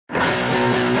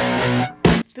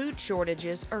food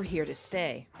shortages are here to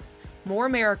stay. More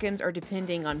Americans are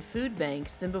depending on food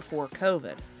banks than before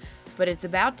COVID, but it's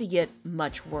about to get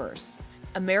much worse.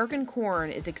 American corn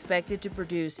is expected to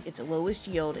produce its lowest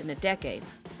yield in a decade.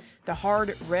 The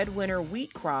hard red winter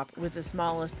wheat crop was the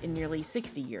smallest in nearly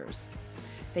 60 years.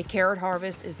 The carrot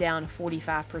harvest is down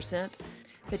 45%.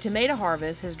 The tomato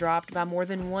harvest has dropped by more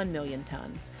than 1 million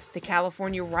tons. The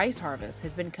California rice harvest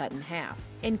has been cut in half.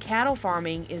 And cattle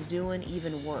farming is doing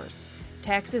even worse.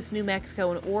 Texas, New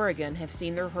Mexico, and Oregon have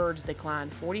seen their herds decline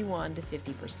 41 to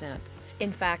 50%.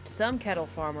 In fact, some cattle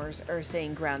farmers are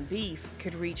saying ground beef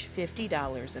could reach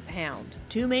 $50 a pound.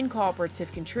 Two main culprits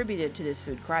have contributed to this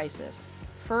food crisis.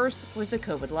 First was the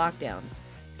COVID lockdowns.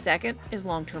 Second is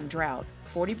long-term drought.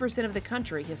 40% of the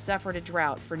country has suffered a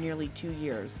drought for nearly 2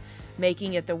 years,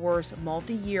 making it the worst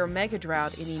multi-year mega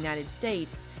drought in the United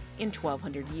States in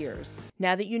 1,200 years.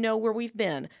 Now that you know where we've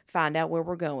been, find out where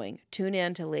we're going. Tune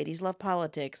in to Ladies Love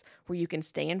Politics, where you can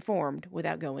stay informed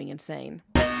without going insane.